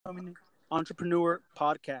Upcoming Entrepreneur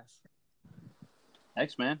Podcast.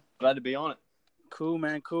 Thanks, man. Glad to be on it. Cool,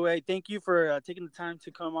 man. Cool. Hey, thank you for taking the time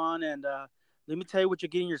to come on. And let me tell you what you're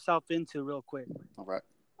getting yourself into real quick. All right.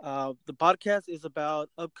 The podcast is about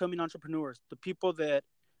upcoming entrepreneurs, the people that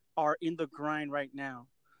are in the grind right now.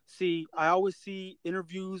 See, I always see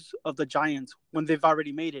interviews of the giants when they've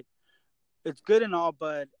already made it. It's good and all,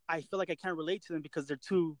 but I feel like I can't relate to them because they're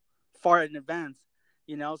too far in advance.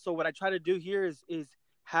 So what I try to do here is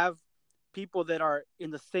have people that are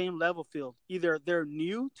in the same level field. Either they're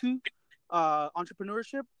new to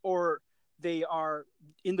entrepreneurship or they are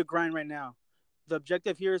in the grind right now. The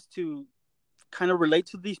objective here is to kind of relate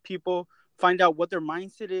to these people, find out what their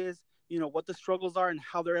mindset is, what the struggles are and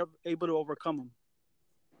how they're able to overcome them.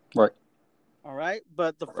 Right. All right.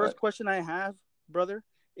 But the first question I have, brother,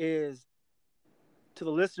 is to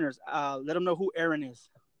the listeners. Let them know who Aaron is.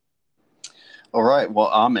 All right. Well,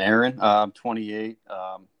 I'm Aaron. I'm 28.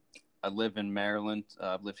 I live in Maryland.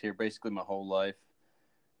 I've lived here basically my whole life.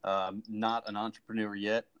 Not an entrepreneur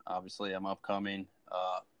yet. Obviously, I'm upcoming.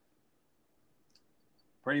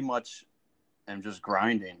 Pretty much am just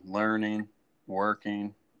grinding, learning,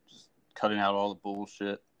 working, just cutting out all the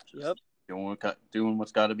bullshit. Yep. Doing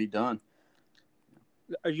what's got to be done.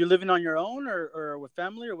 Are you living on your own or with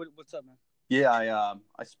family or what's up, man? Yeah,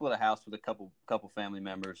 I split a house with a couple family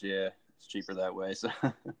members. Yeah, it's cheaper that way. So.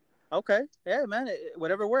 Okay. Yeah, man.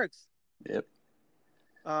 Whatever works. Yep.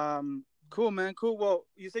 Cool, man. Cool. Well,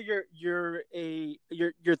 you say you're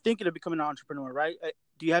thinking of becoming an entrepreneur, right?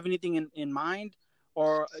 Do you have anything in mind,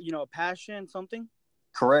 or a passion, something?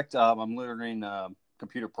 Correct. I'm learning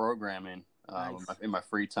computer programming Nice. in my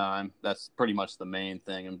free time. That's pretty much the main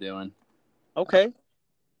thing I'm doing. Okay.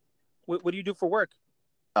 What do you do for work?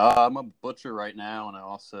 I'm a butcher right now, and I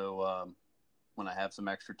also, when I have some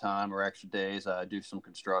extra time or extra days, I do some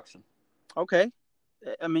construction. Okay.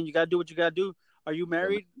 I mean, you got to do what you got to do. Are you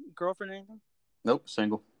married, girlfriend, anything? Nope,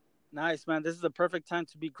 single. Nice, man. This is the perfect time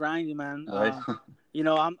to be grinding, man. Right.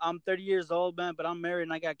 I'm 30 years old, man, but I'm married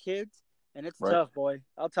and I got kids, and it's tough, boy.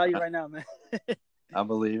 I'll tell you right now, man. I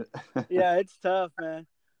believe it. Yeah, it's tough, man.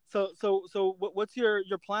 So what's your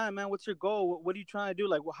plan, man? What's your goal? What are you trying to do?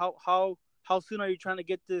 Like, how soon are you trying to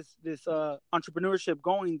get this entrepreneurship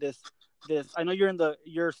going? This I know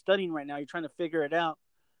you're studying right now. You're trying to figure it out.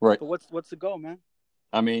 Right. But what's the goal, man?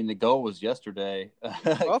 I mean, the goal was yesterday.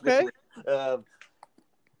 Okay.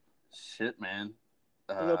 Shit, man.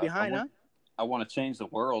 A little behind, huh? I want to change the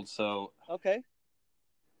world, so. Okay.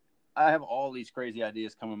 I have all these crazy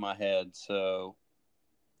ideas come in my head, so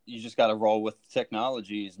you just got to roll with the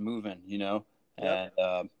technology is moving, Yep. And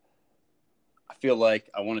I feel like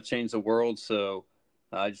I want to change the world, so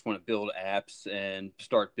I just want to build apps and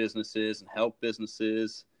start businesses and help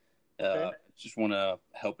businesses. Okay. Just want to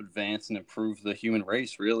help advance and improve the human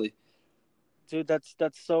race, really. Dude, that's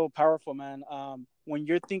so powerful, man. When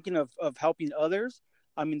you're thinking of helping others,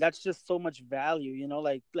 I mean, that's just so much value,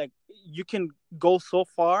 like you can go so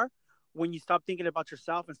far when you stop thinking about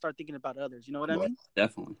yourself and start thinking about others. You know what I mean?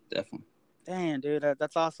 Definitely. Damn, dude,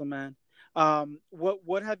 that's awesome, man.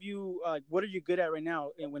 What have you what are you good at right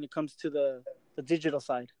now when it comes to the digital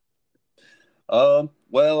side?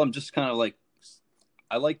 Well, I'm just kind of like,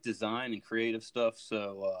 I like design and creative stuff,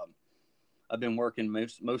 so I've been working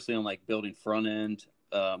mostly on like building front end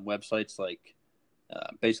websites, like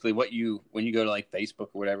basically when you go to like Facebook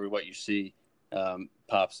or whatever, what you see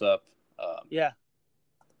pops up. Yeah.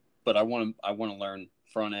 But I want to learn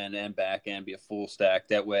front end and back end, be a full stack.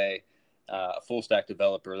 That way, a full stack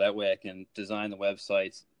developer. That way, I can design the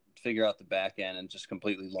websites, figure out the back end, and just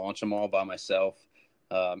completely launch them all by myself.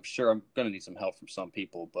 Sure, I'm going to need some help from some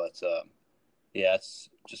people, but yeah, it's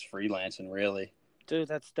just freelancing, really. Dude,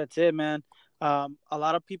 that's it, man. A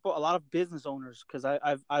lot of business owners, because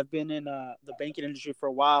I've been in the banking industry for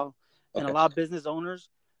a while, and a lot of business owners,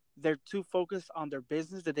 they're too focused on their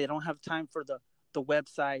business that they don't have time for the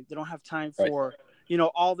website. They don't have time for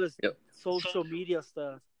all this social media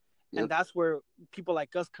stuff, and that's where people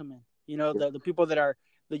like us come in. The people that are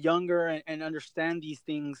the younger and understand these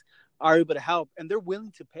things are able to help, and they're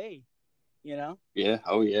willing to pay. Yeah.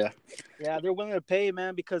 Oh yeah. Yeah, they're willing to pay,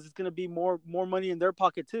 man, because it's gonna be more money in their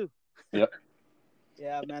pocket too. Yep.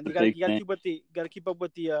 Yeah, man. You gotta keep up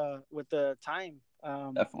with the time.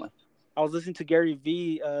 Definitely. I was listening to Gary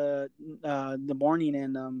Vee in the morning,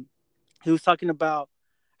 and he was talking about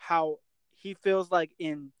how he feels like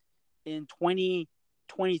in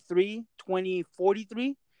 2023,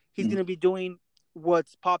 2043, he's gonna be doing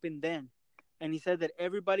what's popping then. And he said that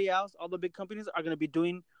everybody else, all the big companies, are gonna be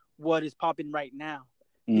doing what is popping right now.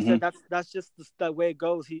 He said that's just the way it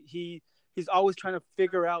goes. He's always trying to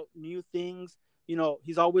figure out new things,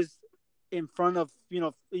 he's always in front of,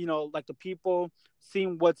 like the people,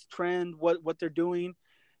 seeing what's trend, what they're doing,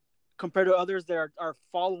 compared to others that are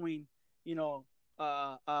following,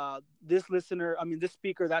 this listener, I mean, this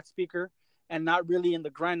speaker, that speaker, and not really in the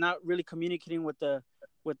grind, not really communicating with the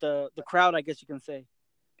crowd, I guess you can say.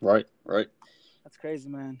 Right. That's crazy,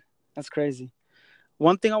 man. That's crazy.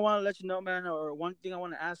 One thing I want to let you know, man, or one thing I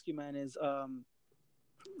want to ask you, man, is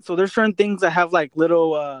so there's certain things that have like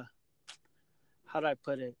little how do I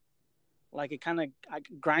put it? Like it kind of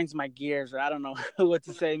grinds my gears, or I don't know what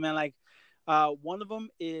to say, man. Like one of them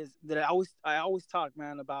is that I always talk,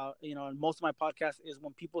 man, about, in most of my podcasts, is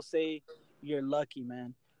when people say you're lucky,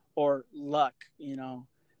 man, or luck.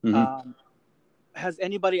 Mm-hmm. Has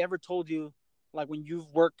anybody ever told you, like, when you've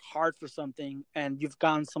worked hard for something and you've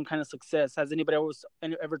gotten some kind of success, has anybody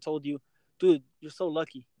ever told you, dude, you're so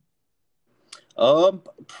lucky?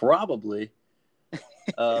 Probably.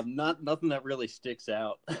 Not nothing that really sticks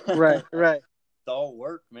out. Right. It's all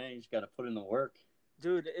work, man. You just got to put in the work.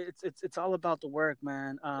 Dude, it's all about the work,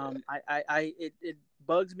 man. It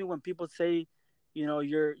bugs me when people say,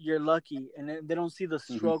 you're lucky, and they don't see the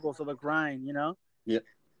struggles of the grind, Yep.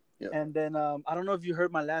 And then I don't know if you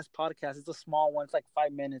heard my last podcast. It's a small one. It's like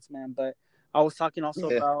 5 minutes, man. But I was talking also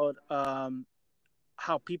about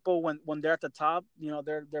how people, when they're at the top,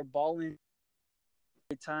 they're balling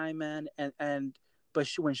time, man. But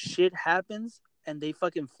when shit happens and they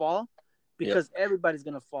fucking fall, because everybody's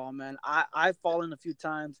gonna fall, man. I've fallen a few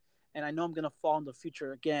times, and I know I'm gonna fall in the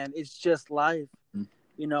future again. It's just life,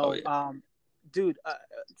 dude.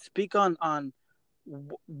 Speak on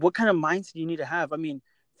what kind of mindset you need to have. I mean,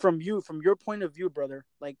 from your point of view, brother.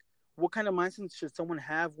 Like, what kind of mindset should someone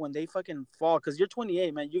have when they fucking fall? Because you're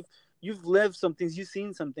 28, man. You've lived some things. You've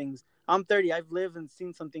seen some things. I'm 30. I've lived and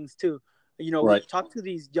seen some things too. Right. Talk to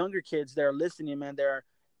these younger kids that are listening, man. They're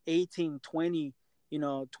 18, 20,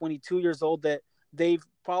 22 years old, that they've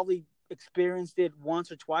probably experienced it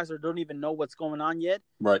once or twice, or don't even know what's going on yet.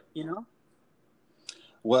 Right.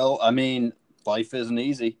 Well, I mean, life isn't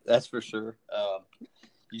easy. That's for sure.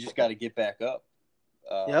 You just got to get back up.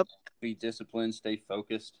 Be disciplined, stay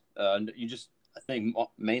focused. I think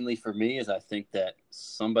mainly for me is I think that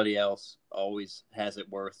somebody else always has it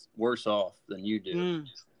worse off than you do.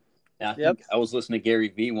 And I think I was listening to Gary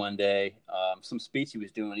Vee one day, some speech he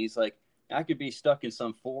was doing. He's like, I could be stuck in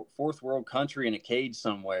some fourth world country in a cage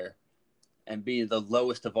somewhere and be the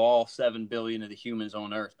lowest of all 7 billion of the humans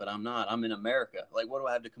on Earth, but I'm not. I'm in America. Like, what do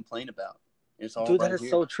I have to complain about? It's all Dude, right that is here.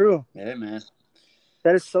 so true. Yeah, man.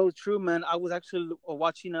 That is so true, man. I was actually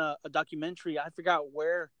watching a documentary. I forgot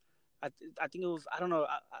where. I think it was, I don't know.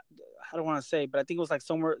 I don't want to say, but I think it was like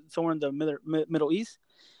somewhere in the Middle East.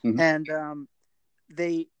 Mm-hmm. And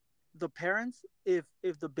the parents, if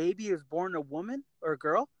the baby is born a woman or a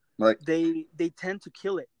girl, right, they tend to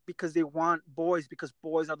kill it because they want boys, because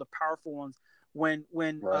boys are the powerful ones. When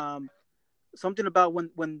something about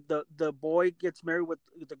when the boy gets married with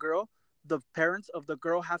the girl, the parents of the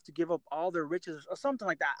girl have to give up all their riches or something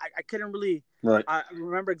like that. I couldn't really I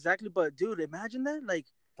remember exactly, but dude, imagine that. Like,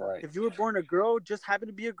 if you were born a girl, just happened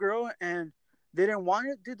to be a girl, and they didn't want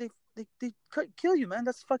it, dude, they kill you, man.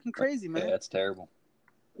 That's fucking crazy, man. Yeah, that's terrible.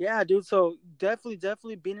 Yeah, dude. So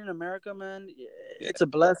definitely being in America, man, it's a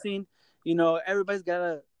blessing. Everybody's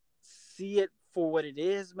gotta see it for what it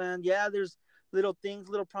is, man. Yeah, there's little things,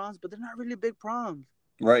 little problems, but they're not really big problems.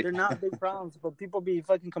 Right. They're not big problems, but people be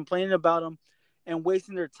fucking complaining about them and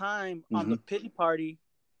wasting their time on the pity party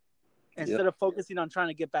instead of focusing on trying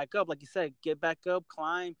to get back up. Like you said, get back up,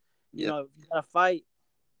 climb. You gotta fight.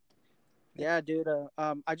 Yeah, dude.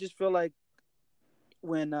 I just feel like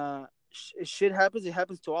when shit happens, it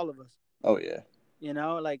happens to all of us. Oh yeah.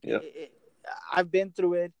 I've been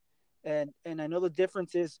through it, and I know the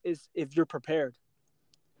difference is if you're prepared.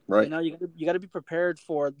 Right. You got to be prepared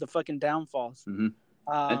for the fucking downfalls. Mm-hmm.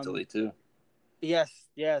 Mentally too. Yes,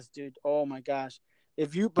 dude. Oh my gosh.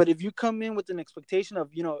 If you come in with an expectation of,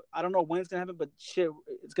 I don't know when it's gonna happen, but shit,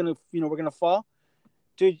 it's gonna, we're gonna fall,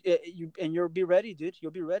 dude. You'll be ready, dude.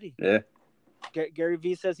 You'll be ready. Yeah. Gary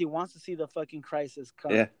Vee says he wants to see the fucking crisis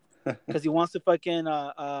come. Yeah. Because he wants to fucking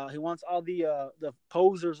he wants all the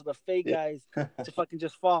posers, the fake guys to fucking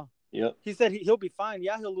just fall. Yep. He said he'll be fine.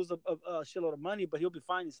 Yeah, he'll lose a shitload of money, but he'll be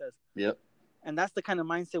fine, he says. Yep. And that's the kind of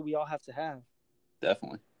mindset we all have to have.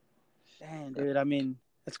 Definitely. Damn, dude. I mean,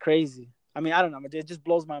 it's crazy. I mean, I don't know. It just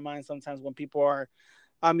blows my mind sometimes when people are.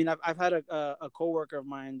 I mean, I've had a coworker of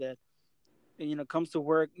mine that, comes to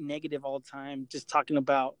work negative all the time, just talking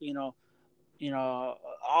about,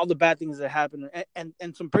 all the bad things that happen,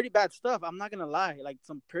 and some pretty bad stuff. I'm not gonna lie, like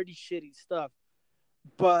some pretty shitty stuff.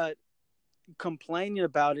 But complaining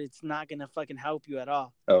about it's not gonna fucking help you at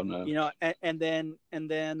all. Oh no. You know, and then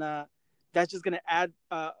that's just gonna add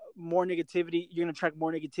more negativity. You're gonna attract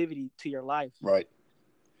more negativity to your life. Right.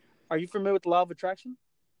 Are you familiar with the law of attraction?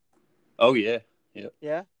 Oh yeah. Yep.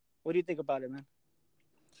 Yeah. What do you think about it, man?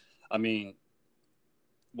 I mean,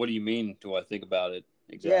 what do you mean? Do I think about it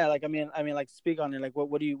exactly? Yeah, like I mean, like speak on it. Like,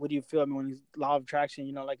 what do you feel? I mean, when you law of attraction,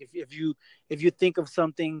 you know, like if you think of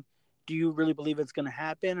something, do you really believe it's gonna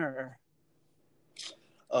happen or?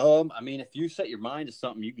 I mean, if you set your mind to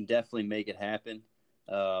something, you can definitely make it happen.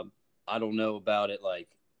 I don't know about it like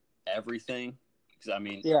everything, because I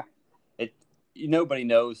mean, yeah, nobody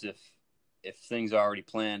knows if things are already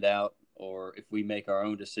planned out or if we make our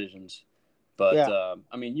own decisions. But yeah.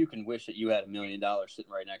 I mean, you can wish that you had $1 million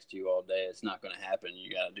sitting right next to you all day. It's not going to happen.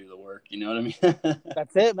 You got to do the work. You know what I mean?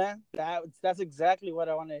 That's it, man. That's exactly what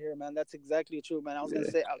I want to hear, man. That's exactly true, man. I was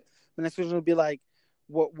gonna say, my next question would be like,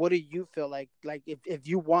 what do you feel like? Like if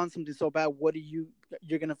you want something so bad,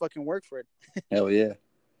 you're gonna fucking work for it. Hell yeah.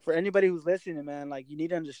 For anybody who's listening, man, like you need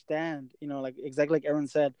to understand, you know, like exactly like Aaron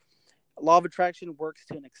said, law of attraction works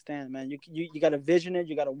to an extent, man. You got to vision it,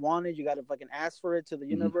 you got to want it, you got to fucking ask for it to the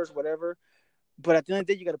universe, whatever. But at the end of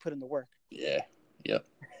the day, you got to put in the work. Yeah. Yep.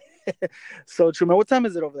 So true, man. What time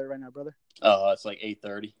is it over there right now, brother? It's like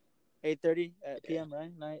 8:30. 8:30 p.m.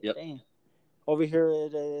 Right? Night. Yep. Damn. Over here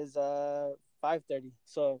it is 5:30.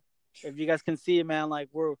 So if you guys can see it, man, like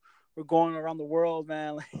we're going around the world,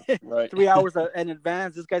 man. Like, right. 3 hours in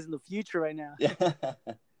advance. This guy's in the future right now. Yeah.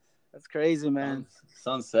 That's crazy, man.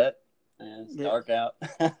 Sunset. Man, it's dark out.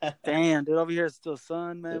 Damn, dude. Over here it's still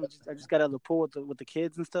sun, man. I just got out of the pool with the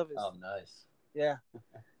kids and stuff. Oh, nice. Yeah.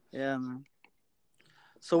 Yeah, man.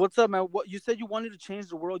 So what's up, man? What you said you wanted to change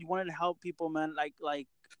the world, you wanted to help people, man. Like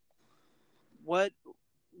what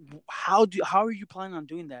how are you planning on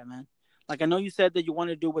doing that, man? Like I know you said that you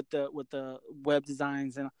want to do with the web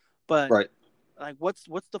designs but right. Like what's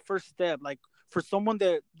the first step? Like for someone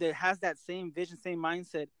that has that same vision, same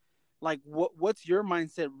mindset, like what's your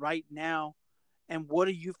mindset right now, and what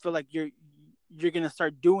do you feel like you're going to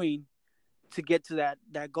start doing to get to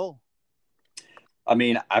that goal? I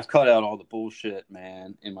mean, I've cut out all the bullshit,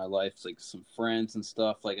 man, in my life. It's like some friends and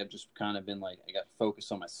stuff. Like I've just kind of been like, I got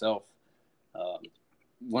focused on myself.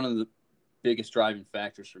 One of the biggest driving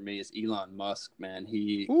factors for me is Elon Musk, man.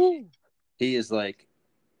 He is like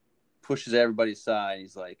pushes everybody aside.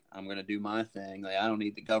 He's like, I'm going to do my thing. Like, I don't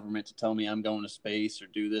need the government to tell me I'm going to space or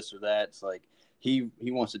do this or that. It's like he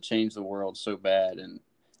wants to change the world so bad. And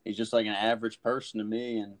he's just like an average person to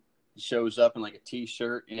me. And he shows up in like a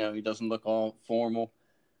T-shirt, you know, he doesn't look all formal.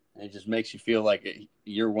 And it just makes you feel like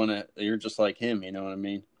you're just like him. You know what I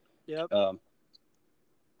mean? Yep.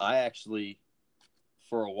 I actually,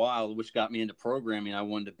 for a while, which got me into programming, I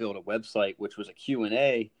wanted to build a website, which was a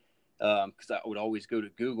Q&A, because I would always go to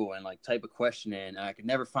Google and like type a question in, and I could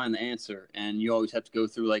never find the answer. And you always have to go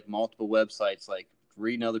through like multiple websites, like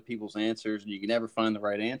reading other people's answers, and you can never find the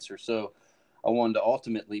right answer. So I wanted to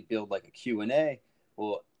ultimately build like a Q&A.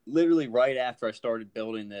 Well, literally right after I started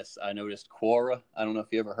building this, I noticed Quora. I don't know if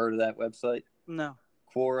you ever heard of that website. No.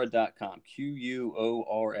 Quora.com.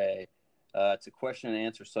 Quora. It's a question and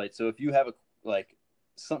answer site. So if you have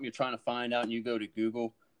something you're trying to find out and you go to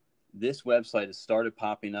Google, this website has started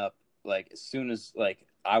popping up. Like as soon as like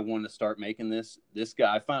I wanted to start making this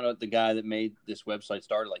guy, I found out the guy that made this website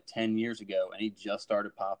started like 10 years ago, and he just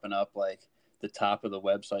started popping up like the top of the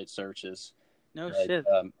website searches. No shit.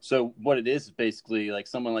 So what it is basically like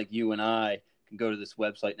someone like you and I can go to this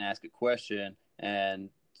website and ask a question, and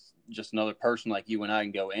just another person like you and I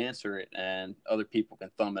can go answer it, and other people can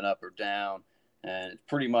thumb it up or down. And it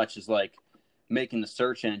pretty much is like making the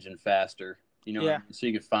search engine faster, you know, so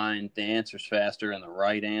you can find the answers faster and the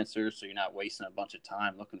right answers, so you're not wasting a bunch of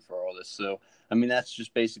time looking for all this. So, I mean, that's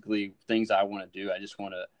just basically things I want to do. I just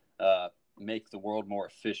want to make the world more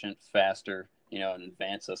efficient, faster, you know, and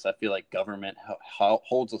advance us. I feel like government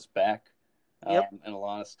holds us back in a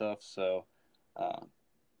lot of stuff. So I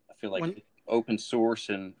feel like open source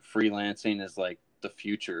and freelancing is like the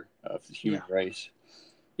future of the human race.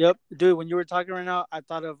 Yep, dude. When you were talking right now, I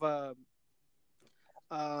thought of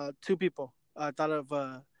two people. I thought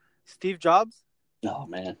of Steve Jobs. Oh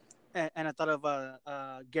man. And I thought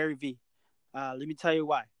of Gary Vee. Let me tell you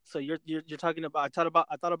why. So you're talking about.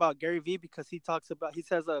 I thought about Gary Vee because he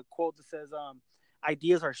says a quote that says,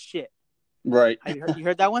 "Ideas are shit." Right. You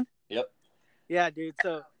heard that one? Yep. Yeah, dude.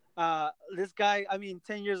 So this guy, I mean,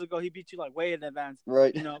 10 years ago, he beat you like way in advance.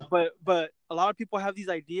 Right. You know, but a lot of people have these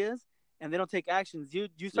ideas and they don't take actions. You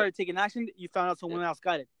started taking action. You found out someone else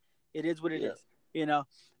got it. It is what it is. You know.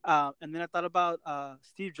 And then I thought about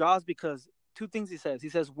Steve Jobs because two things he says. He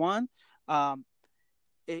says, one, Um,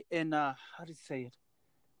 in how do you say it?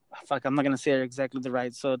 Fuck, I'm not gonna say it exactly the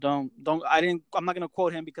right. So don't. I'm not gonna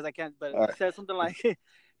quote him because I can't. But All he right. said something like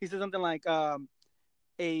he said something like a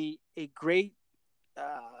great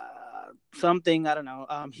something. I don't know.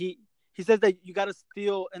 He says that you got to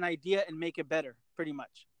steal an idea and make it better. Pretty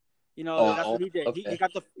much. You know, that's Oh, what he did. He okay.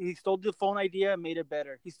 got he stole the phone idea and made it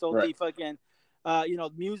better. He stole Right. the fucking,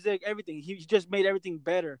 music, everything. He just made everything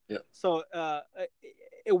better. Yeah. So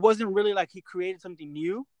it wasn't really like he created something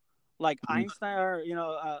new, like Mhm. Einstein or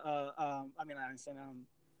I mean Einstein.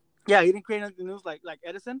 Yeah, he didn't create anything new like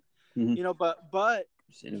Edison. Mhm. But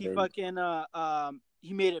Just he innovating. fucking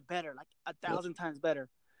he made it better, like a Yep. thousand times better.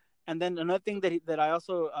 And then another thing that I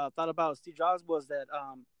also thought about Steve Jobs was that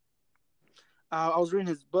I was reading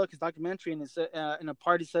his book, his documentary, and it's in a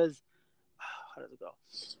part he says, how does it go?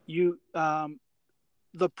 You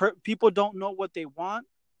people don't know what they want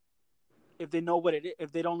if they know what it is,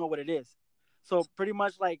 if they don't know what it is. So pretty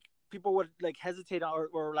much like people would like hesitate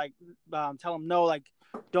or like tell them no, like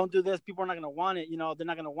don't do this. People are not gonna want it. You know, they're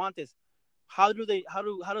not gonna want this. How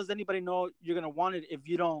does anybody know you're gonna want it if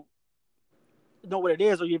you don't know what it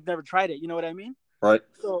is or you've never tried it? You know what I mean? Right.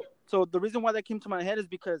 So the reason why that came to my head is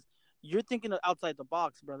because you're thinking of outside the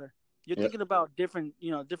box, brother. You're Yep. thinking about different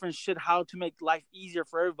shit, how to make life easier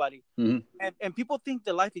for everybody. Hmm. And people think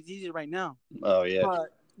that life is easier right now, Oh yeah. but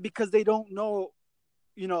because they don't know,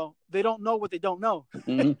 they don't know what they don't know.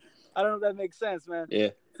 Hmm. I don't know if that makes sense, man. Yeah.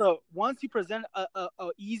 So once you present a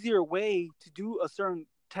easier way to do a certain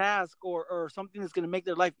task or something that's gonna make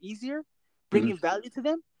their life easier, Hmm. bringing value to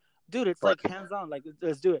them, dude, it's Right. like hands on. Like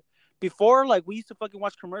let's do it. Before, like we used to fucking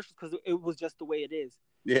watch commercials because it was just the way it is.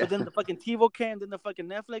 Yeah. But then the fucking TiVo came, then the fucking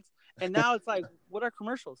Netflix, and now it's like, what are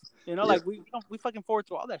commercials? Yep. Like we fucking forward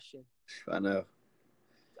to all that shit. I know.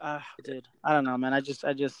 Dude, I don't know, man. I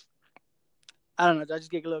don't know. I just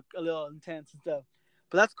get a little intense and stuff.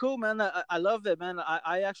 But that's cool, man. I love it, man.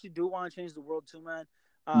 I actually do want to change the world too, man.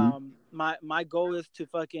 Hmm. My goal is to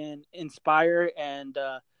fucking inspire and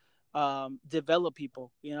develop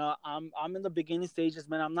people. I'm in the beginning stages,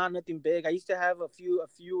 man. I'm not nothing big. I used to have a few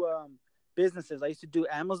businesses. I used to do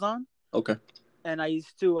Amazon, Okay. and I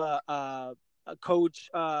used to coach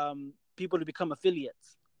people to become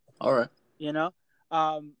affiliates. All right. You know,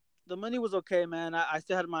 um, the money was okay, man. I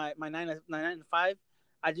still had my nine to five.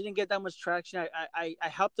 I didn't get that much traction. I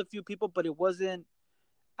helped a few people, but it wasn't.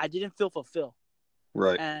 I didn't feel fulfilled,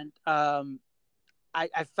 Right. and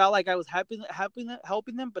I felt like I was helping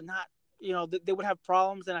them, but not. They would have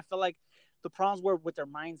problems, and I felt like the problems were with their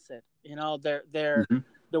mindset. Hmm.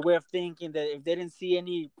 Their way of thinking, that if they didn't see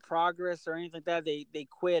any progress or anything like that, they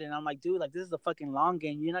quit. And I'm like, dude, like this is a fucking long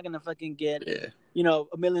game. You're not gonna fucking get Yeah.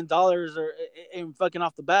 $1 million or in fucking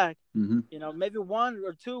off the back. Hmm. Maybe one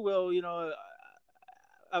or two will,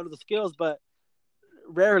 out of the skills, but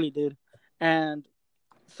rarely, dude. And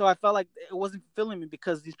so I felt like it wasn't fulfilling me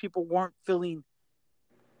because these people weren't feeling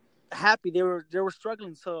happy. They were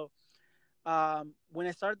struggling. So when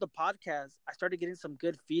I started the podcast, I started getting some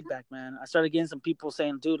good feedback, man. I started getting some people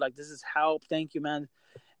saying, dude, like this is help. Thank you, man.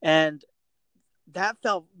 And that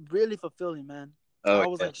felt really fulfilling, man. Oh I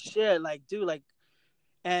was yeah. like, shit, like, dude, like,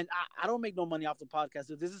 and I don't make no money off the podcast.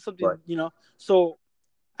 Dude. This is Right. something. So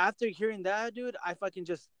after hearing that, dude, I fucking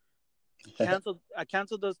just canceled. I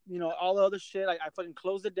canceled those, all the other shit. I fucking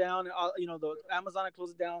closed it down. And all, the Amazon, I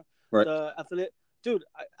closed it down. Right. The affiliate, dude,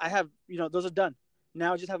 I have, those are done.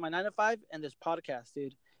 Now I just have my 9 to 5 and this podcast,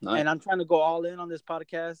 dude. Nice. And I'm trying to go all in on this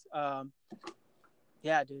podcast.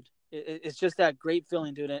 Yeah, dude. It's just that great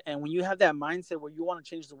feeling, dude. And when you have that mindset where you want to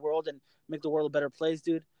change the world and make the world a better place,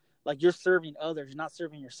 dude, like you're serving others, you're not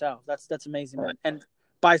serving yourself. That's amazing, Right. man. And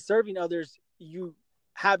by serving others, you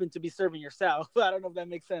happen to be serving yourself. I don't know if that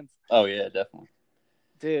makes sense. Oh yeah, definitely.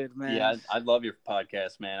 Dude, man. Yeah, I love your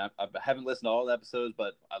podcast, man. I haven't listened to all the episodes,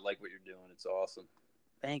 but I like what you're doing. It's awesome.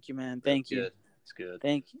 Thank you, man. Thank you. Good. It's good.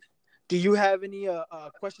 Thank you. Do you have any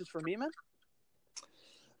questions for me, man?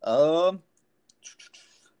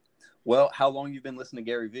 Well, how long you been listening to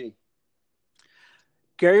Gary Vee?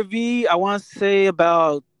 Gary Vee, I want to say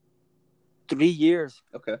about 3 years.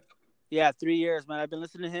 Okay. Yeah, 3 years, man. I've been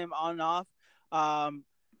listening to him on and off.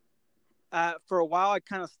 For a while, I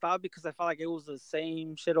kind of stopped because I felt like it was the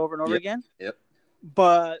same shit over and over again. Yep.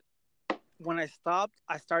 But when I stopped,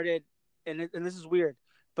 I started, and this is weird,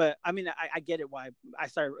 but I mean, I get it why I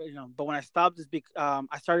started, But when I stopped,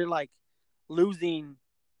 I started like losing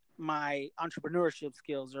my entrepreneurship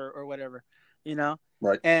skills or whatever,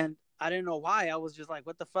 Right. And I didn't know why. I was just like,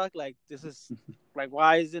 what the fuck? Like, this is like,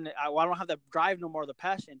 why isn't it? I don't have that drive no more, the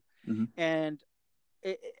passion. Mm-hmm. And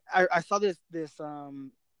I saw this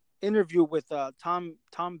interview with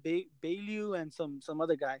Bailey and some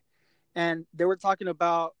other guy, and they were talking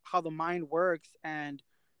about how the mind works, and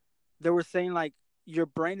they were saying like your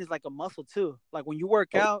brain is like a muscle too. Like when you work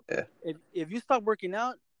Oh, out, yeah. if you stop working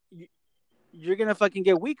out, you're gonna fucking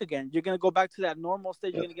get weak again. You're gonna go back to that normal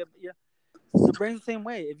state. You're Yep. gonna get the brain's the same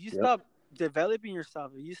way. If you Yep. stop developing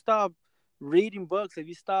yourself, if you stop reading books, if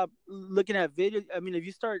you stop looking at videos, I mean, if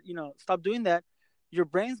you start, stop doing that, your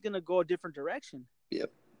brain's gonna go a different direction.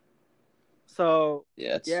 Yep. So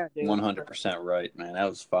Yeah, it's yeah, dude. 100% right, man. That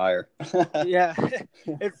was fire. Yeah,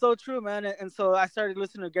 it's so true, man. And so I started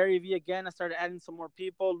listening to Gary Vee again. I started adding some more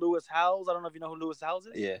people. Lewis Howes. I don't know if you know who Lewis Howes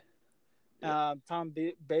is. Yeah. Tom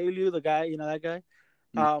Bailey, the guy, that guy.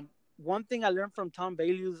 Mm. One thing I learned from Tom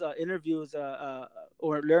Bailey's interviews, or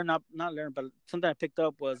learn not learn, but something I picked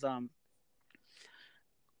up was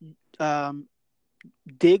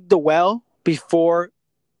dig the well before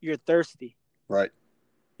you're thirsty. Right.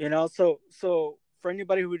 So for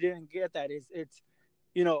anybody who didn't get that, it's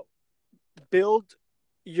build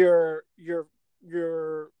your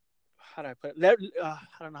how do I put it? I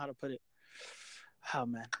don't know how to put it. Oh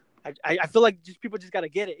man, I feel like people just gotta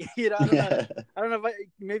get it. I don't know if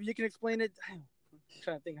maybe you can explain it. I'm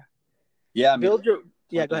trying to think. Yeah, I mean, build your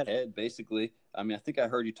go ahead. Head, basically. I mean, I think I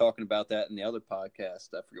heard you talking about that in the other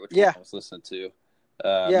podcast. I forget which one I was listening to.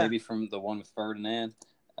 Maybe from the one with Ferdinand.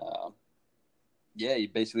 Yeah, you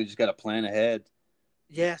basically just got to plan ahead.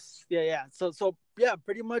 Yes. Yeah. So yeah,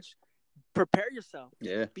 pretty much prepare yourself.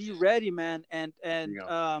 Yeah. Be ready, man. And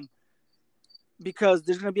because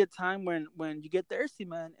there's gonna be a time when you get thirsty,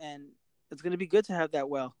 man, and it's gonna be good to have that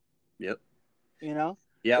well. Yep.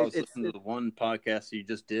 Yeah, I was listening to the one podcast you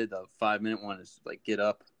just did. The 5-minute one is like get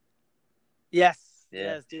up. Yes.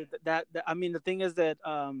 Yeah. Yes, dude. That I mean, the thing is that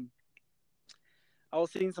I was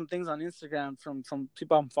seeing some things on Instagram from some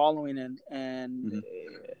people I'm following, and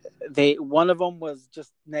one of them was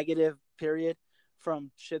just negative, period, from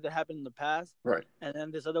shit that happened in the past. Right. And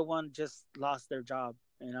then this other one just lost their job,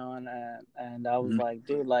 and I was like,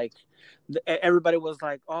 dude, like everybody was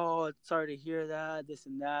like, oh, sorry to hear that, this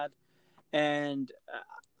and that, and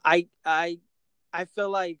I feel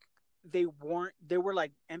like they were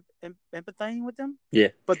like empathizing with them,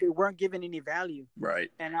 but they weren't giving any value, right?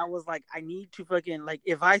 And I was like, I need to fucking, like,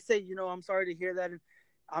 if I say, I'm sorry to hear that,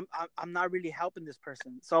 I'm not really helping this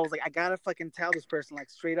person. So I was like, I gotta fucking tell this person, like,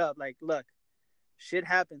 straight up, like, look, shit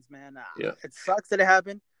happens, man. It sucks that it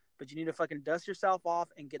happened, but you need to fucking dust yourself off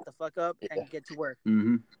and get the fuck up and get to work.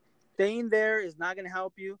 Staying there is not gonna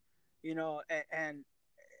help you, and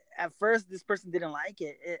at first this person didn't like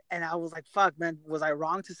it, and I was like, fuck, man, was I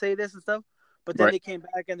wrong to say this and stuff? But then they came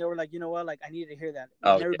back and they were like, you know what, like, I needed to hear that.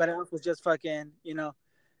 And everybody else was just fucking,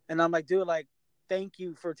 and I'm like, dude, like, thank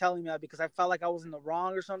you for telling me that, because I felt like I was in the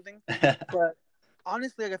wrong or something. But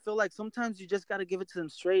honestly, like, I feel like sometimes you just got to give it to them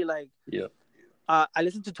straight. Like, I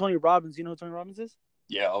listened to Tony Robbins. You know who Tony Robbins is?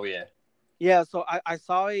 Yeah. Oh yeah. Yeah. So I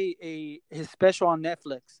saw his special on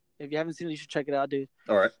Netflix. If you haven't seen it, you should check it out, dude.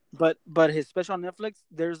 All right. But his special on Netflix,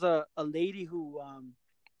 there's a lady who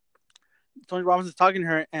Tony Robbins is talking to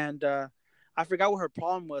her, and I forgot what her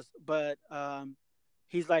problem was, but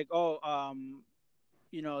he's like, oh,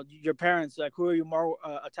 your parents, like, who are you more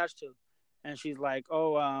attached to? And she's like,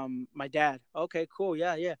 oh, my dad. Okay, cool,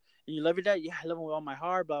 yeah. And you love your dad? Yeah, I love him with all my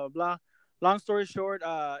heart. Blah blah blah. Long story short,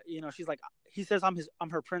 she's like, he says I'm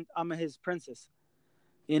his princess,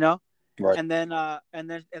 Right. And then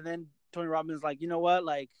Tony Robbins is like, you know what?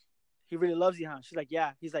 Like, he really loves you, huh? She's like,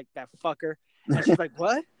 yeah. He's like, that fucker. And she's like,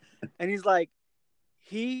 what? And he's like,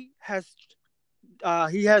 he has how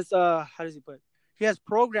does he put it? He has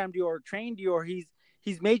programmed you or trained you, or he's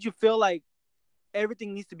made you feel like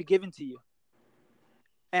everything needs to be given to you.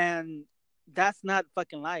 And that's not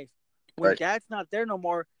fucking life. When dad's not there no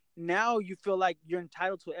more, now you feel like you're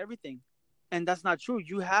entitled to everything. And that's not true.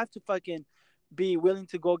 You have to fucking be willing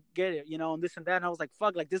to go get it, and this and that. And I was like,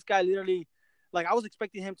 fuck, like, this guy literally, like, I was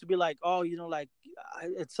expecting him to be like, oh, like,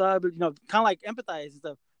 it's kind of like empathize and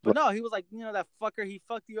stuff. But no, he was like, that fucker, he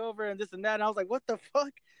fucked you over and this and that. And I was like, what the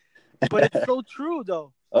fuck? But it's so true,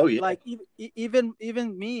 though. Oh yeah. Like, even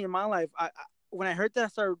me in my life, I when I heard that, I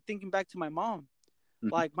started thinking back to my mom.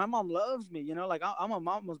 Like, my mom loves me, like, I'm a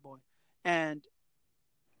mama's boy. And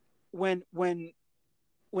when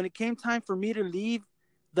it came time for me to leave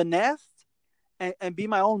the nest and be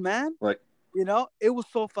my own man, right? It was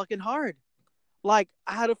so fucking hard. Like,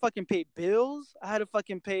 I had to fucking pay bills. I had to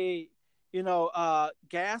fucking pay,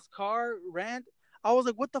 gas, car, rent. I was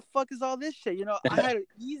like, what the fuck is all this shit? I had it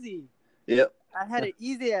easy. Yep. I had it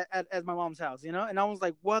easy at my mom's house, and I was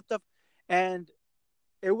like, what the? And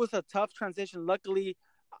it was a tough transition. Luckily,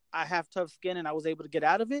 I have tough skin and I was able to get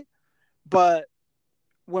out of it. But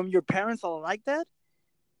when your parents are like that,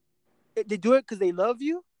 they do it because they love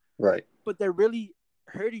you, Right. but they're really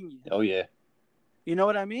hurting you. Oh yeah. You know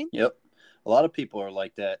what I mean? Yep. A lot of people are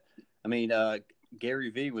like that. I mean, Gary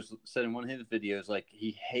Vee was said in one of his videos, like,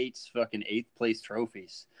 he hates fucking 8th place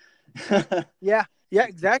trophies. Yeah,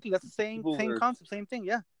 exactly. That's the same People concept, same thing.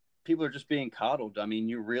 Yeah. People are just being coddled. I mean,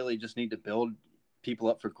 you really just need to build people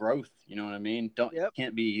up for growth. You know what I mean?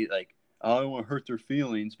 Can't be like, oh, I don't want to hurt their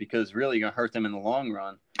feelings, because really you're gonna hurt them in the long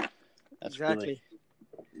run. That's exactly.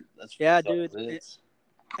 That's yeah, dude.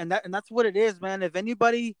 And that's what it is, man. If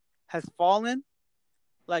anybody has fallen,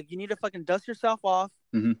 like, you need to fucking dust yourself off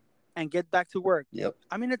and get back to work. Yep.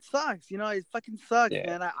 I mean, it sucks. You know, it fucking sucks,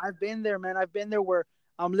 man. I've been there, man. I've been there where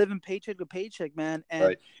I'm living paycheck to paycheck, man.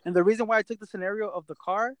 And the reason why I took the scenario of the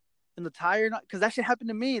car and the tire, because that shit happened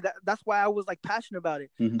to me. That's why I was like passionate about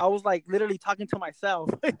it. I was like literally talking to myself.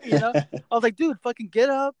 You know, I was like, dude, fucking get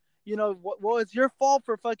up. You know, well, it's your fault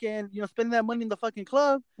for fucking, spending that money in the fucking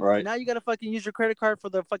club. Right. Now you gotta fucking use your credit card for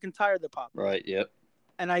the fucking tire that popped. Right. Yep.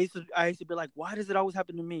 And I used to be like, why does it always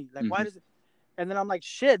happen to me? Like, why does it? And then I'm like,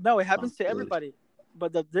 shit, no, it happens to everybody.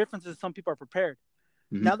 But the difference is some people are prepared.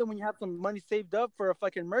 Now that when you have some money saved up for a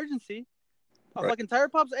fucking emergency, a fucking tire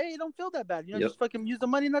pops, hey, don't feel that bad. Just fucking use the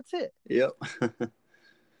money and that's it. Yep.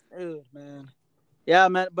 Dude, man. Yeah,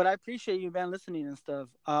 man. But I appreciate you, man, listening and stuff.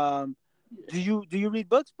 Do you read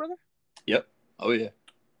books, brother? Yep. Oh yeah.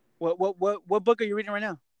 What book are you reading right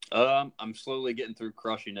now? I'm slowly getting through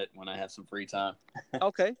Crushing It when I have some free time.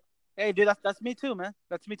 Okay. Hey, dude, that's me too, man.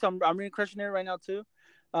 That's me too. I'm reading Crushing It right now too.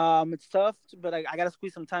 It's tough, but I gotta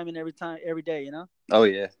squeeze some time in every day, you know. Oh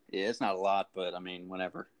yeah, it's not a lot, but I mean,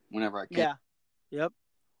 whenever I can. Yeah. Yep.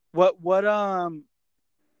 What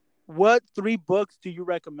 3 books do you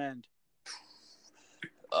recommend?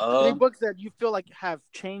 3 books that you feel like have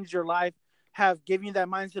changed your life, have given you that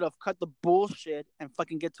mindset of cut the bullshit and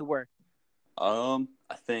fucking get to work. I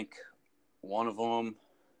think one of them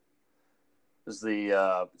is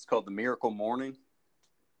it's called The Miracle Morning.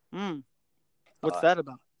 What's that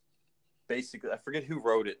about? Basically, I forget who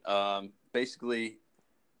wrote it. Basically,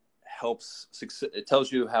 it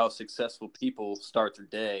tells you how successful people start their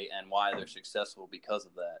day and why they're successful because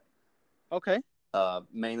of that. Okay.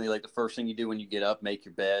 Mainly, like, the first thing you do when you get up, make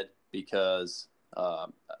your bed, because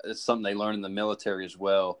it's something they learn in the military as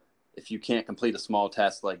well. If you can't complete a small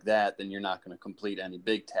task like that, then you're not going to complete any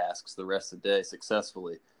big tasks the rest of the day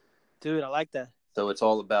successfully. Dude, I like that. So it's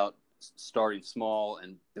all about starting small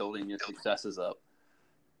and building your successes up.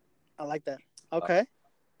 I like that. Okay.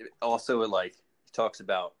 Also, it talks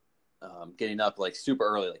about getting up like super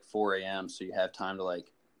early, like 4 a.m. So you have time to like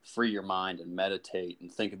free your mind and meditate and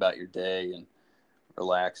think about your day and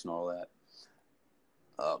relax and all that.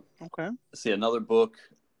 Okay. Let's see, another book,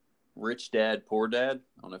 Rich Dad, Poor Dad.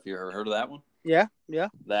 I don't know if you ever heard of that one. Yeah.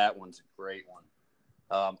 That one's a great one.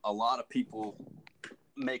 A lot of people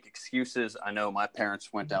make excuses. I know my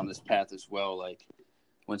parents went down this path as well. Like,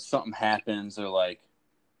 when something happens, they're like,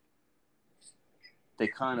 they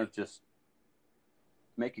kind of just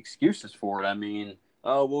make excuses for it. I mean,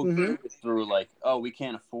 we'll go through, like, we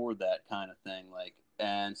can't afford that kind of thing. Like,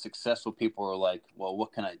 and successful people are like, well,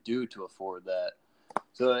 what can I do to afford that?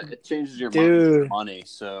 So it changes your mind with money.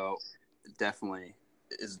 So it definitely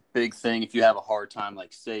is a big thing if you have a hard time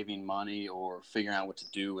like saving money or figuring out what to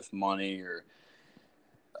do with money, or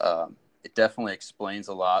it definitely explains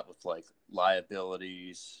a lot with like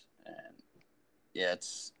liabilities. And yeah,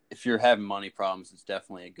 if you're having money problems, it's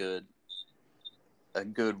definitely a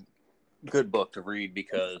good book to read,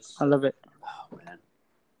 because I love it. Oh man,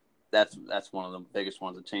 that's one of the biggest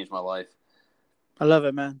ones that changed my life. I love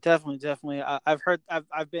it, man. Definitely. I've heard.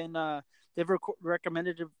 I've been. They've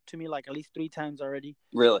recommended it to me like at least 3 times already.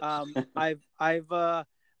 Really? I've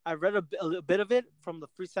read a bit of it from the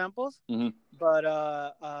free samples, but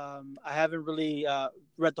I haven't really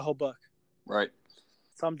read the whole book. Right.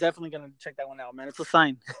 So I'm definitely gonna check that one out, man. It's a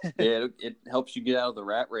sign. Yeah, it helps you get out of the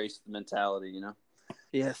rat race mentality, you know.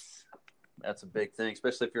 Yes. That's a big thing,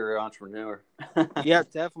 especially if you're an entrepreneur. Yeah,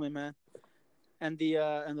 definitely, man. And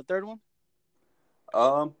the third one?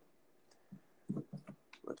 Or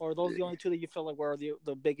are those the only 2 that you feel like were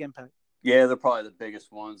the big impact? Yeah, they're probably the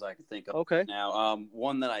biggest ones I can think of. Okay. Now,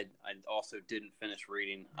 one that I also didn't finish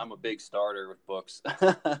reading. I'm a big starter with books.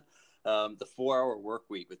 The 4-Hour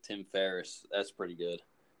Workweek with Tim Ferriss. That's pretty good.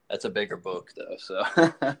 That's a bigger book though. So.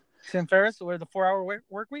 Tim Ferriss, where the 4-Hour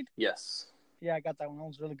Workweek? Yes. Yeah, I got that one. That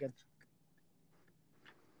was really good.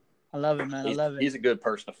 I love it, man. I love it. He's a good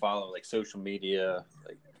person to follow, like social media,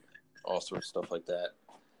 like all sorts of stuff like that.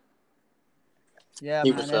 Yeah,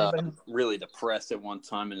 He man. was Anybody who... really depressed at one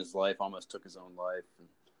time in his life, almost took his own life. And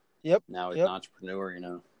Yep. now he's Yep. an entrepreneur, you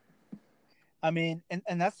know. I mean,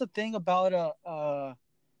 and that's the thing about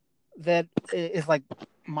that is like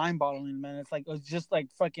mind-boggling, man. It's just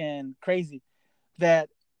like fucking crazy that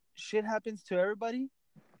shit happens to everybody,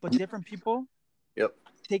 but different people Yep.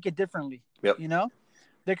 take it differently. Yep. You know,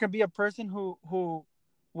 there can be a person who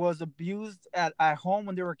was abused at home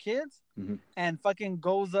when they were kids, mm-hmm. and fucking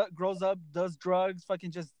grows up, does drugs,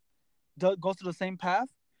 fucking just goes to the same path.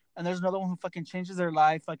 And there's another one who fucking changes their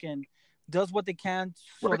life, fucking does what they can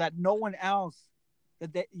so right. that no one else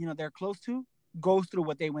that they're close to goes through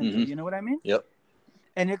what they went mm-hmm. through. You know what I mean? Yep.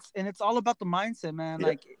 And it's all about the mindset, man. Yep.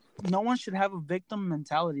 Like, no one should have a victim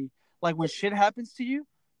mentality. Like, when shit happens to you,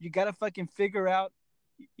 you gotta fucking figure out,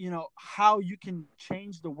 how you can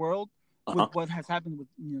change the world with what has happened with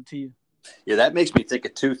to you. Yeah, that makes me think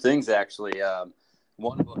of two things actually.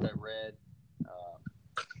 One book I read,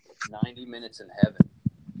 90 Minutes in Heaven.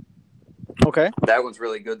 Okay. That one's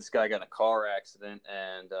really good. This guy got in a car accident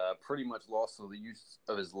and pretty much lost all the use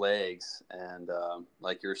of his legs. And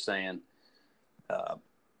like you're saying,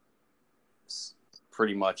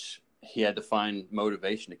 pretty much he had to find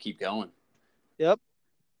motivation to keep going. Yep.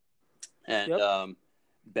 And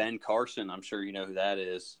Ben Carson, I'm sure you know who that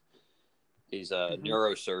is. He's a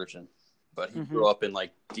neurosurgeon, but he grew up in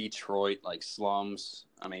like Detroit, like slums.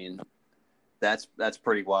 I mean, that's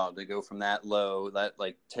pretty wild to go from that low, that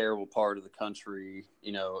like terrible part of the country,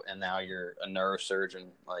 and now you're a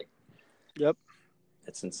neurosurgeon. Like, yep,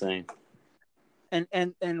 it's insane. And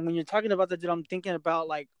when you're talking about that, dude, I'm thinking about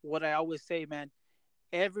like what I always say, man.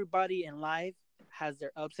 Everybody in life has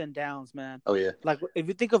their ups and downs, man. Oh yeah. Like, if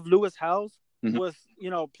you think of Lewis Howes, was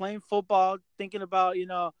playing football, thinking about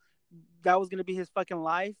that was gonna be his fucking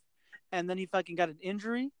life, and then he fucking got an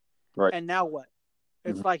injury, right? And now what?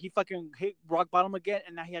 It's like he fucking hit rock bottom again,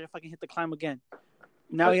 and now he had to fucking hit the climb again.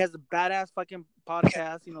 Now he has a badass fucking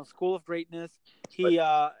podcast, School of Greatness.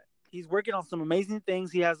 He's working on some amazing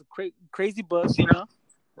things. He has a crazy books,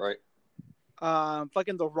 Right.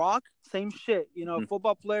 Fucking The Rock, same shit.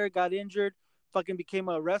 Football player, got injured, fucking became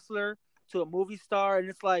a wrestler to a movie star, and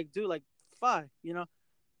it's like, dude, like, fuck,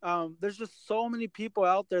 there's just so many people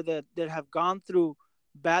out there that have gone through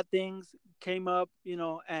bad things, came up,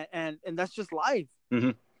 and that's just life.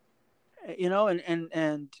 Mm-hmm.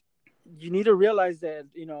 And you need to realize that,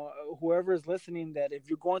 whoever is listening, that if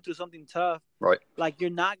you're going through something tough, right, like, you're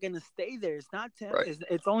not going to stay there. It's not right.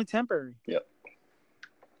 It's only temporary. Yep.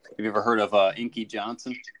 Have you ever heard of Inky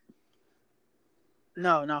Johnson?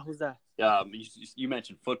 No, who's that? You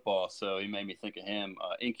mentioned football, so he made me think of him.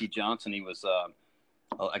 Inky Johnson, he was,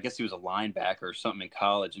 I guess he was a linebacker or something in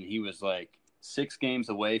college, and he was like 6 games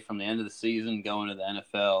away from the end of the season going to the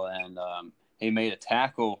NFL, and he made a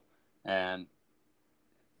tackle and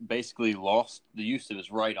basically lost the use of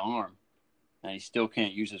his right arm, and he still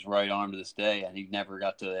can't use his right arm to this day, and he never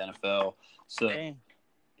got to the NFL. So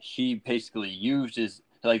he basically used his,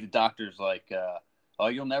 like, the doctor's like, oh,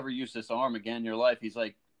 you'll never use this arm again in your life. He's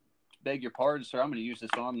like, beg your pardon, sir, I'm going to use this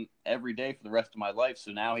arm every day for the rest of my life.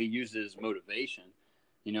 So now he uses motivation.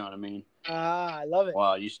 You know what I mean? I love it.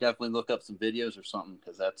 Wow, you should definitely look up some videos or something,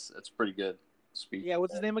 because that's pretty good speech. Yeah,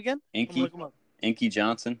 what's his name again? Inky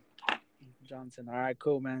Johnson. Johnson. All right,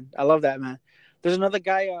 cool, man. I love that, man. There's another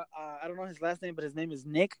guy, I don't know his last name, but his name is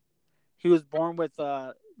Nick. He was born with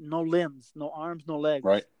no limbs, no arms, no legs.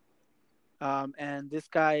 Right. And this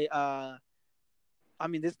guy,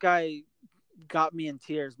 this guy got me in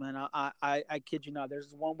tears, man. I kid you not.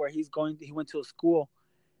 There's one where he went to a school,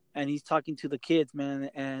 and he's talking to the kids, man,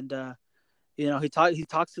 and he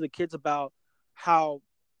talks to the kids about how,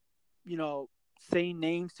 saying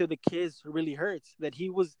names to the kids really hurts. That he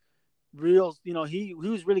was real, he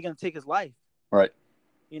was really gonna take his life, right?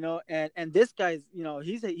 And this guy's,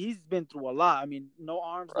 he's been through a lot. I mean, no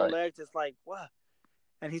arms, no legs. It's like, what?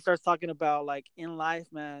 And he starts talking about, like, in life,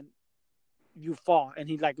 man, you fall, and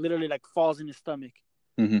he like literally like falls in his stomach,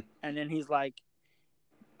 and then he's like,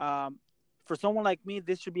 for someone like me,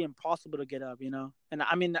 this should be impossible to get up, And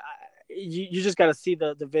I mean, you just got to see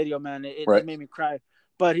the video, man. It made me cry.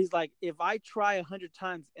 But he's like, if I try 100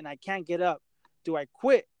 times and I can't get up, do I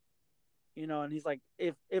quit? And he's like,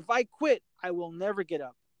 if I quit, I will never get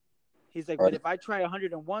up. He's like, but if I try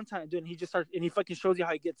 101 times, dude, and he just starts, and he fucking shows you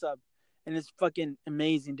how he gets up, and it's fucking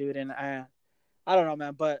amazing, dude. And I don't know,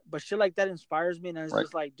 man, but shit like that inspires me, and it's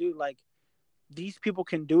just like, dude, like, these people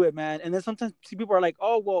can do it, man. And then sometimes people are like,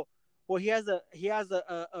 oh, well, he has a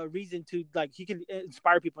reason to, like, he can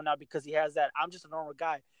inspire people now because he has that. I'm just a normal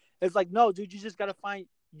guy. It's like, no, dude, you just gotta find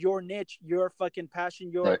your niche, your fucking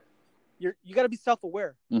passion, you got to be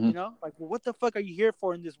self-aware. Mm-hmm. You know, like, well, what the fuck are you here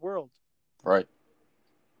for in this world? Right.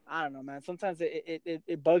 I don't know, man. Sometimes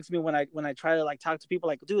it bugs me when I try to like talk to people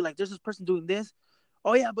like, dude, like there's this person doing this.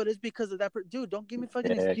 Oh yeah, but it's because of that. Dude, don't give me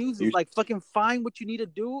fucking excuses. Like fucking find what you need to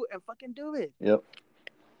do and fucking do it. Yep.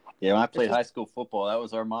 Yeah, when I played high school football, that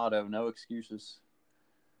was our motto: no excuses.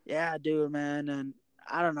 Yeah, dude, man, and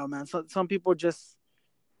I don't know, man. Some people just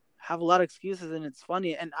have a lot of excuses, and it's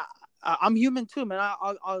funny. And I'm human too, man.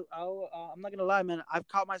 I'm not gonna lie, man. I've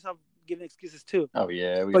caught myself giving excuses too. Oh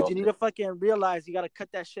yeah, but you need to fucking realize you got to cut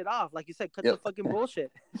that shit off. Like you said, cut the fucking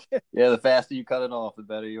bullshit. Yeah, the faster you cut it off, the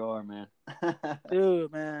better you are, man.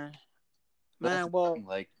 Dude, man. Well,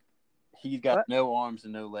 like he's got no arms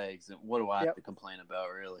and no legs, and what do I have to complain about,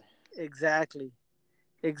 really? Exactly.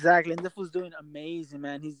 And this was doing amazing,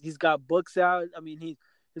 man. He's got books out. I mean,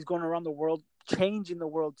 he's going around the world, changing the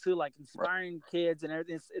world too, like inspiring kids and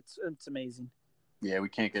everything. It's amazing. Yeah, we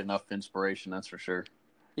can't get enough inspiration, that's for sure.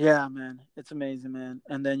 Yeah, man, it's amazing, man.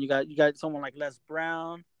 And then you got someone like Les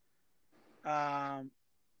Brown. I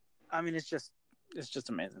mean, it's just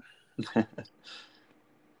amazing.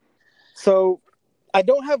 So, I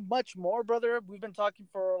don't have much more, brother. We've been talking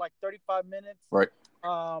for like 35 minutes. Right.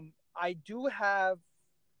 I do have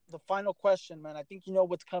the final question, man. I think you know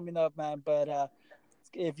what's coming up, man. But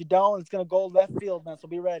if you don't, it's gonna go left field, man. So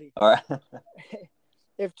be ready. All right.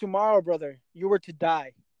 If tomorrow, brother, you were to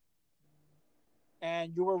die,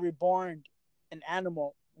 and you were reborn an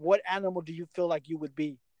animal, what animal do you feel like you would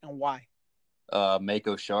be, and why?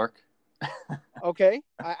 Mako shark. Okay,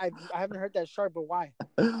 I haven't heard that shark, but why?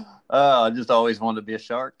 I just always wanted to be a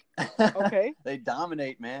shark. Okay. They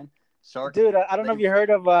dominate, man. Sharks. Dude, I don't know if you heard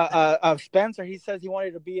of Spencer. He says he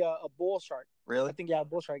wanted to be a bull shark. Really? I think a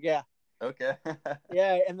bull shark. Yeah. Okay.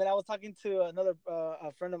 Yeah, and then I was talking to another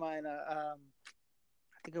a friend of mine. I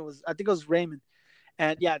think it was Raymond,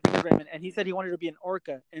 and yeah, I think it was Raymond, and he said he wanted to be an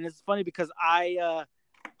orca, and it's funny because I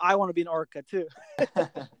want to be an orca too.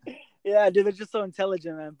 Yeah, dude, they're just so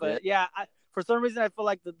intelligent, man. But yeah, for some reason I feel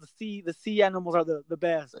like the sea animals are the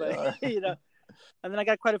best, but you know. And then I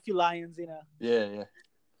got quite a few lions, you know. Yeah.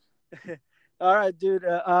 All right, dude.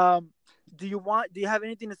 Do you have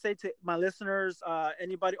anything to say to my listeners?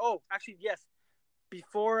 Anybody? Oh, actually, yes.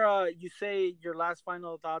 Before you say your last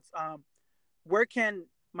final thoughts, where can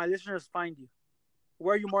my listeners find you?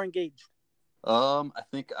 Where are you more engaged? I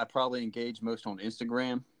think I probably engage most on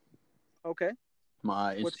Instagram. Okay.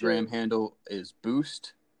 My Instagram handle is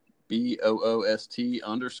Boost, BOOST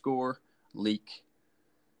 _ leak,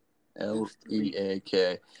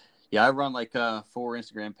 LEAK. Yeah, I run like 4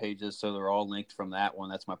 Instagram pages, so they're all linked from that one.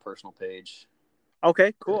 That's my personal page.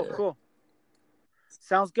 Okay, cool.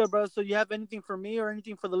 Sounds good, bro. So you have anything for me or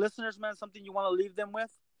anything for the listeners, man? Something you want to leave them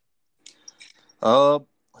with?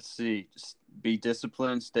 Let's see. Just be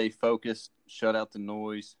disciplined, stay focused, shut out the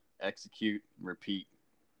noise, execute, repeat.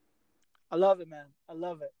 I love it, man.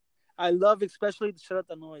 I love especially to shut out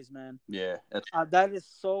the noise, man. Yeah. That is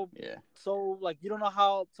so like, you don't know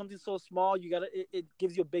how something so small, it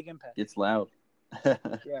gives you a big impact. It's loud.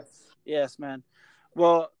 Yes, man.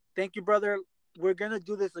 Well, thank you, brother. We're going to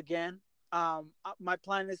do this again. My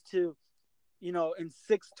plan is to, in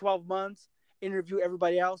 6-12 months, interview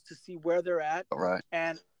everybody else to see where they're at. All right.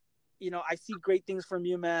 And, I see great things from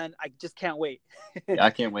you, man. I just can't wait. Yeah,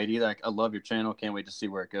 I can't wait either. I love your channel. Can't wait to see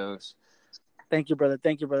where it goes. Thank you, brother.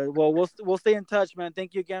 Well, we'll stay in touch, man.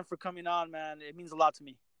 Thank you again for coming on, man. It means a lot to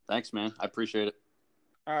me. Thanks, man. I appreciate it.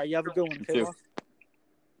 All right. You have a good one. You too.